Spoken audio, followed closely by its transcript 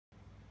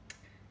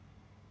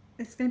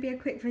This is going to be a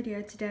quick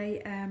video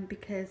today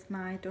because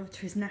my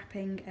daughter is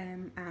napping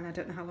and I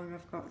don't know how long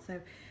I've got. So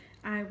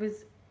I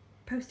was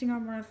posting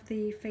on one of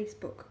the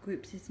Facebook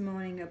groups this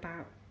morning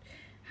about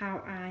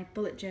how I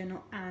bullet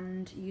journal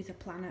and use a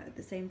planner at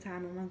the same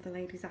time, and one of the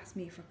ladies asked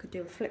me if I could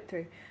do a flip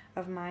through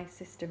of my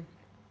system.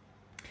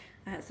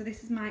 So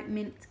this is my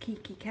Mint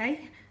Kikki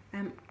K.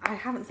 I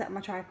haven't set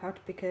my tripod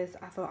because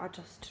I thought I'd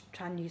just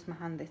try and use my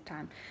hand this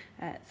time,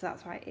 so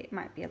that's why it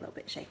might be a little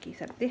bit shaky.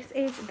 So this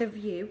is the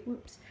view,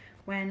 whoops,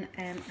 when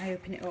I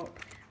open it up.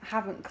 I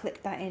haven't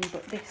clipped that in,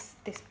 but this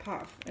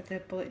part of the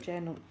bullet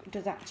journal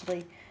does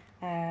actually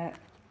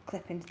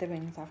clip into the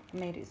rings. I've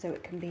made it so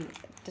it can be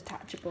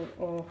detachable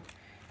or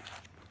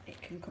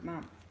it can come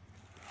out.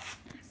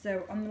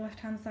 So on the left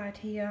hand side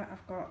here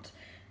I've got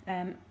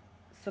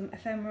some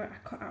ephemera.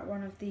 I cut out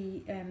one of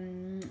the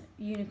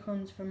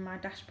unicorns from my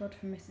dashboard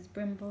from Mrs.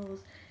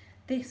 Brimble's.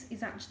 This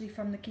is actually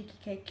from the Kikki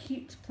K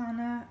Cute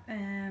Planner.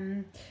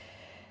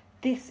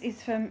 This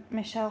is from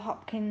Michelle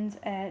Hopkins,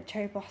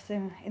 Cherry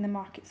Blossom in the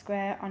Market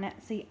Square on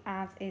Etsy,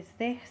 as is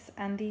this.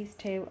 And these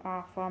two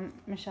are from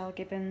Michelle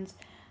Gibbons.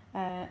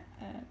 The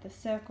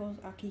circles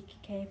are Kikki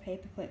K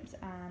paper clips,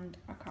 and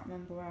I can't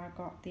remember where I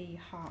got the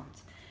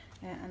heart.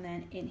 And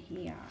then in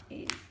here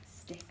is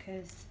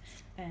stickers.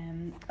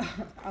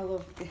 I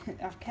love this.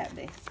 I've kept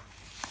this.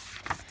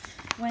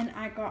 When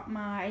I got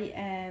my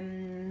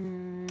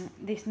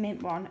this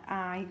mint one,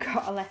 I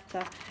got a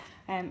letter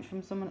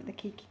from someone at the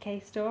Kikki K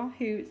store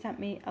who sent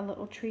me a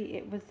little treat.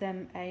 It was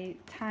a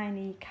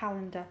tiny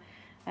calendar,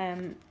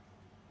 and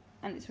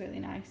it's really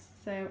nice,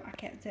 so I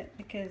kept it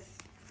because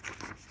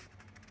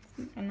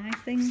it's a nice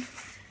thing.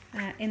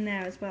 In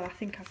there as well, I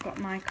think I've got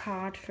my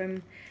card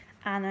from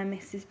Anna,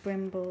 Mrs.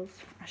 Brimble's.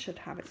 I should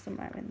have it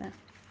somewhere in there.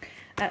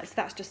 So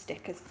that's just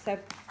stickers. So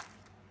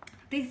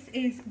this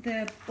is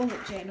the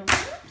bullet journal.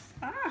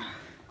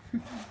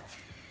 Oops.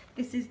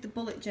 This is the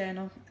bullet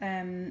journal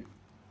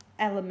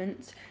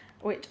element,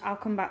 which I'll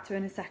come back to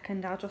in a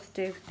second. I'll just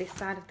do this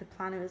side of the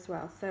planner as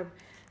well. So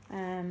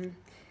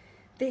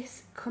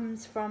this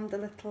comes from the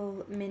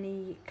little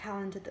mini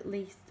calendar that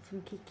Lisa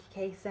from Kikki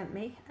K sent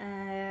me.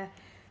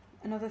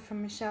 Another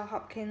from Michelle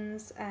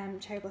Hopkins,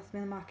 Cherry Blossom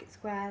in the Market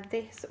Square.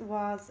 This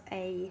was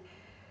a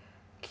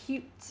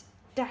cute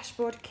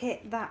dashboard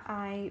kit that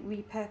I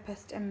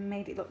repurposed and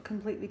made it look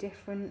completely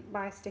different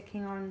by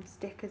sticking on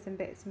stickers and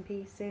bits and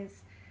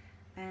pieces.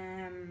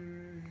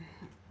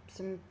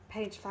 Some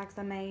page flags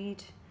I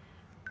made,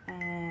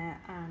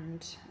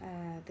 and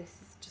this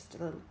is just a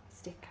little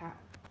stick out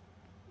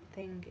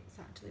thing. It's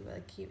actually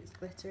really cute, it's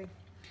glittery.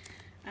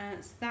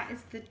 So that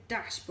is the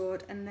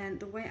dashboard, and then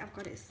the way I've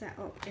got it set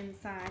up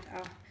inside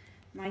are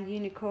my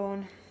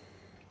unicorn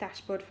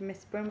dashboard from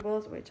Miss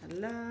Brimble's, which I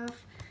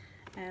love.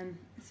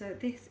 So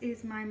this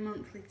is my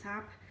monthly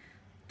tab.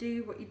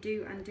 Do what you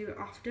do and do it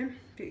often.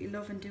 Do what you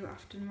love and do it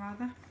often,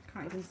 rather.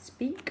 Can't even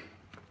speak.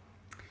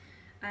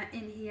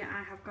 In here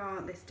I have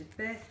got a list of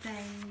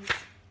birthdays,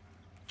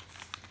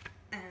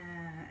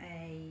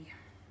 a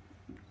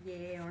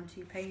year on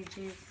 2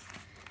 pages.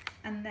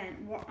 And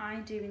then what I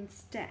do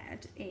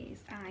instead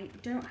is I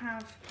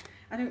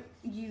don't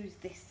use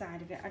this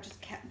side of it. I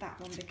just kept that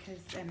one because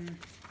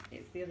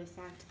it's the other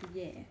side to the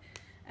year.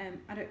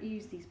 I don't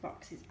use these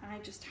boxes. I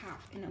just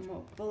have, in a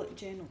more bullet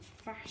journal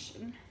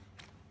fashion,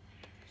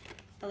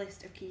 a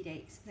list of key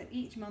dates. So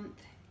each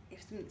month,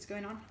 if something's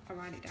going on, I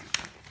write it down.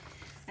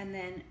 And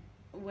then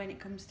when it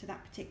comes to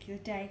that particular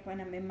day,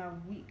 when I'm in my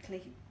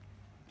weekly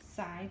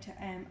side,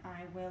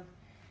 I will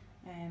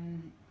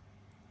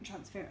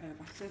transfer it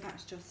over. So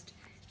that's just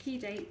key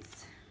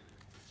dates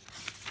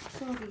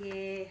for the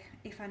year.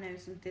 If I know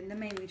something, they're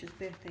mainly just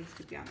birthdays,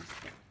 to be honest,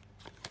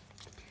 but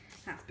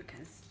that's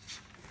because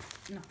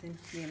nothing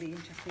really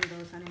interesting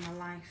goes on in my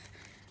life.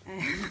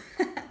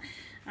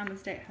 I'm a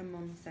stay-at-home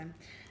mum, so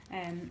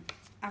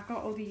I've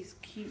got all these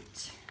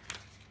cute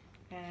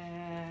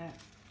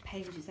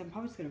pages. I'm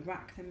probably just going to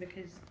rack them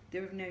because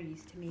they're of no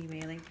use to me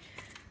really.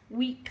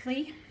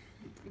 Weekly,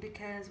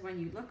 because when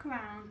you look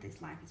around,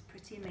 this life is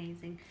pretty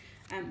amazing.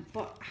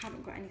 But I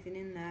haven't got anything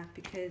in there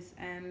because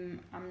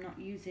I'm not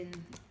using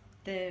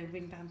the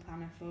ring band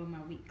planner for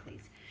my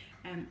weeklies.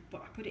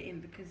 But I put it in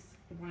because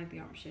I wanted the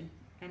option,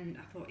 and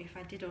I thought if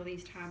I did all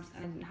these tabs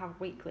and I didn't have a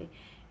weekly,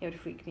 it would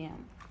freak me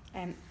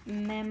out.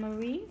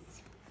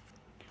 Memories.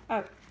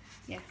 Oh,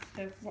 yeah,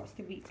 so what's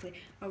the weekly?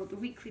 Oh, the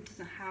weekly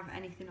doesn't have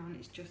anything on,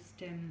 it's just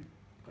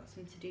got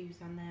some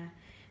to-dos on there.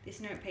 This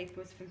note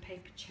paper was from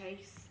Paper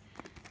Chase.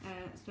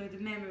 So the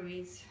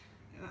memories,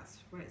 that's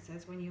where it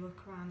says when you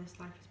look around, this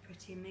life is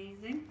pretty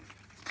amazing.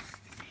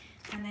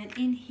 And then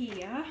in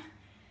here,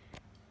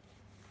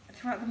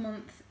 throughout the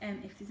month,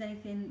 if there's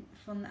anything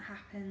fun that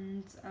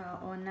happens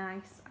or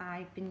nice,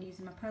 I've been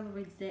using my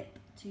Polaroid zip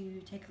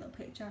to take a little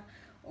picture,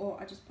 or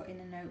I just put in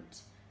a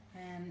note.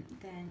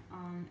 Then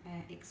on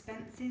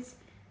expenses,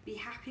 be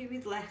happy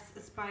with less,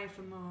 aspire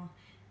for more.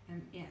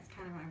 Yeah, it's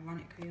kind of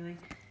ironic really.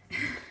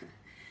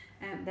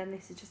 Then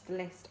this is just a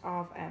list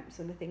of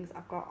some of the things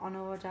I've got on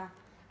order,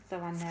 so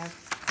I know.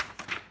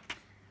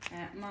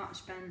 March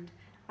spend,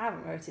 I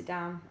haven't wrote it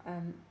down.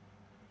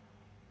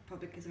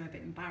 probably because I'm a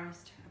bit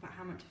embarrassed about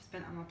how much I've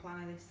spent on my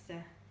planner this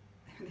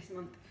this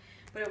month,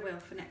 but I will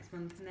for next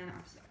month. And then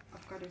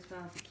I've got as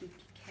well the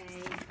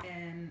Kikki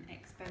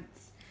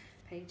expense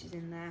pages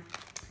in there.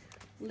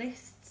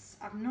 Lists,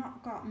 I've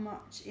not got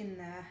much in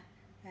there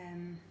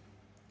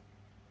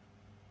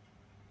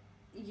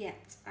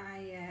yet.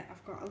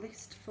 I've got a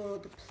list for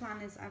the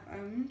planners I've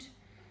owned.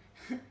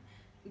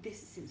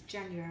 This is since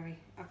January.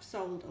 I've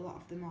sold a lot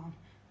of them on,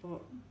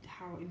 but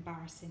how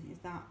embarrassing is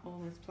that, all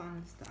those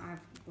planners that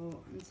I've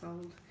bought and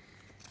sold.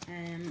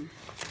 And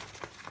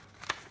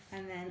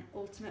then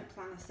ultimate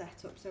planner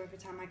setup, so every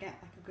time I get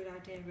like a good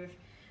idea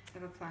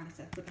of a planner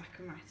setup, I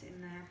can write it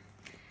in there.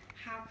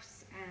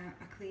 House,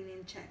 a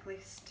cleaning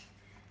checklist,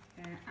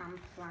 and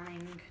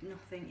planning,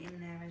 nothing in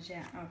there as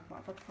yet. Oh,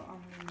 what have I put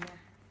on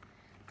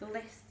the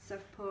lists?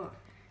 I've put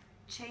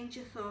change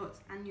your thoughts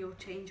and you'll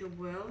change your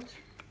world.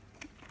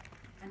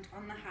 And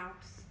on the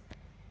house,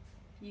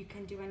 you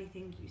can do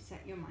anything you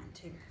set your mind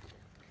to.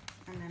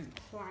 And then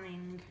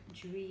planning,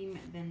 dream,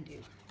 then do.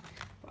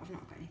 But I've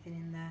not got anything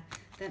in there.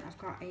 Then I've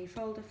got a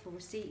folder for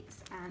receipts,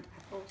 and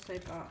I've also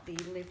got the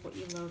Live What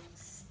You Love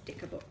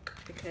sticker book,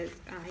 because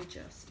I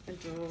just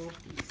adore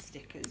these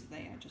stickers.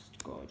 They are just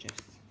gorgeous.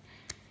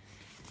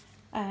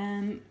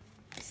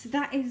 So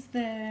that is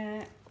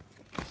the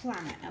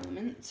planner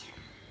element.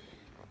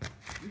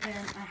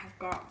 Then I have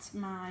got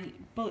my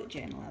bullet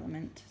journal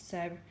element.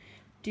 So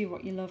do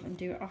what you love and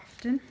do it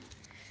often.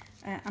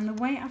 And the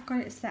way I've got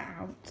it set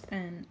out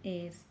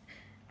is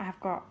I've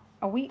got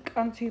a week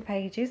on 2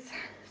 pages.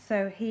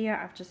 So here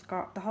I've just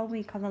got the whole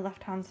week on the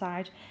left hand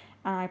side,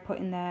 and I put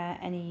in there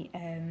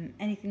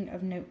anything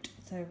of note,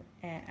 so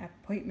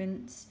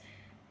appointments,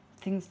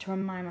 things to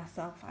remind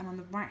myself. And on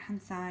the right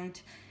hand side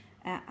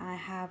I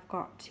have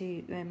got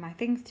my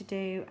things to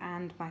do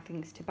and my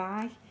things to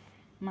buy.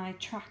 My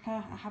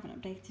tracker, I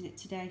haven't updated it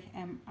today,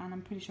 and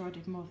I'm pretty sure I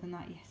did more than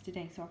that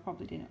yesterday, so I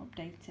probably didn't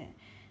update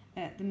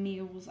it. The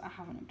meals I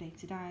haven't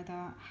updated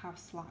either. How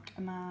slack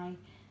am I?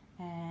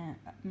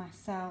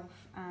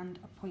 Myself and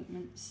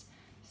appointments.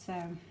 So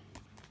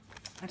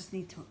I just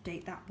need to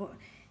update that, but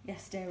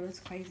yesterday I was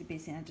crazy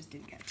busy and I just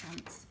didn't get a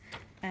chance.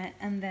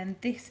 And then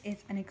this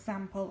is an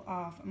example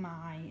of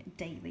my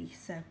daily.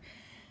 So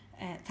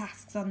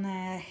tasks on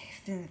there,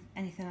 if there's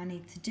anything I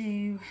need to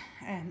do,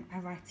 I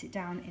write it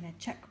down in a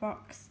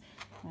checkbox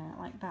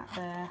like that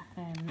there.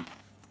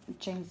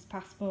 James's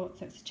passport,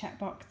 so it's a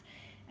checkbox.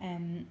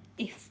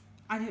 If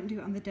I don't do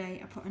it on the day,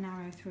 I put an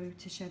arrow through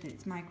to show that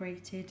it's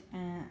migrated,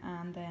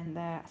 and then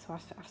there, so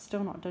I've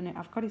still not done it.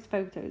 I've got his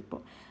photos,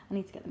 but I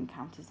need to get them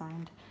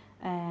countersigned.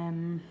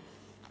 Pen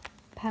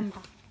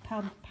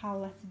pal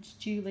letters,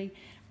 Julie,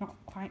 not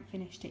quite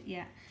finished it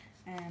yet.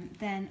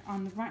 Then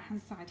on the right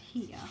hand side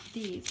here,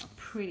 these are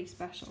pretty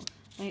special.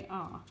 They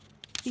are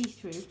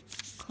see-through,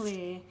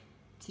 clear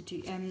to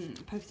do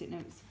post-it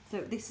notes.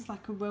 So this is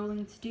like a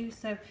rolling to do.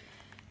 So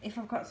if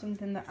I've got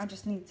something that I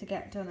just need to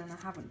get done and I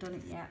haven't done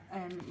it yet,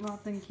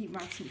 rather than keep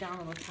writing it down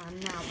all the time,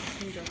 now I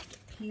can just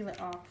peel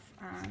it off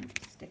and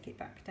stick it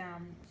back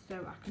down,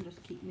 so I can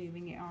just keep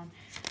moving it on.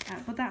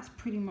 But that's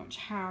pretty much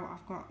how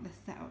I've got the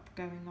setup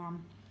going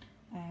on.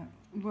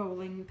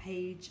 Rolling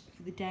page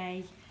for the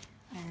day.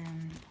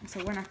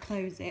 So when I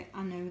close it,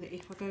 I know that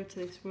if I go to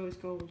this rose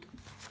gold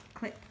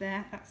clip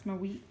there, that's my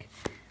week,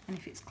 and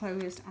if it's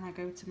closed and I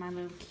go to my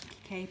little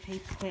Kikki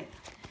paper clip,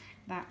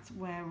 that's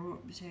where we're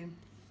up to.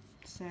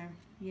 So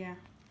yeah,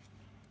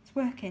 it's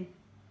working.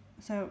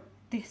 So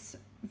this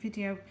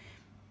video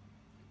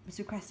was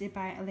requested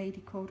by a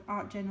lady called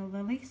Art Journal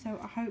Lily, so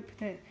I hope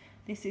that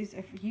this is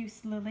of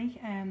use, Lily.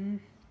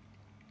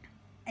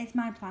 It's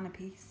my planner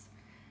piece,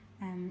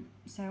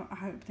 so I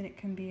hope that it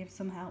can be of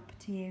some help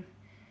to you.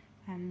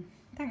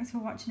 Thanks for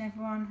watching,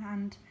 everyone,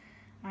 and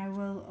I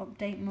will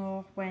update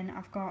more when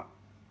I've got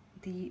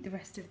the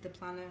rest of the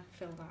planner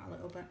filled out a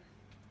little bit.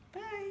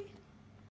 Bye!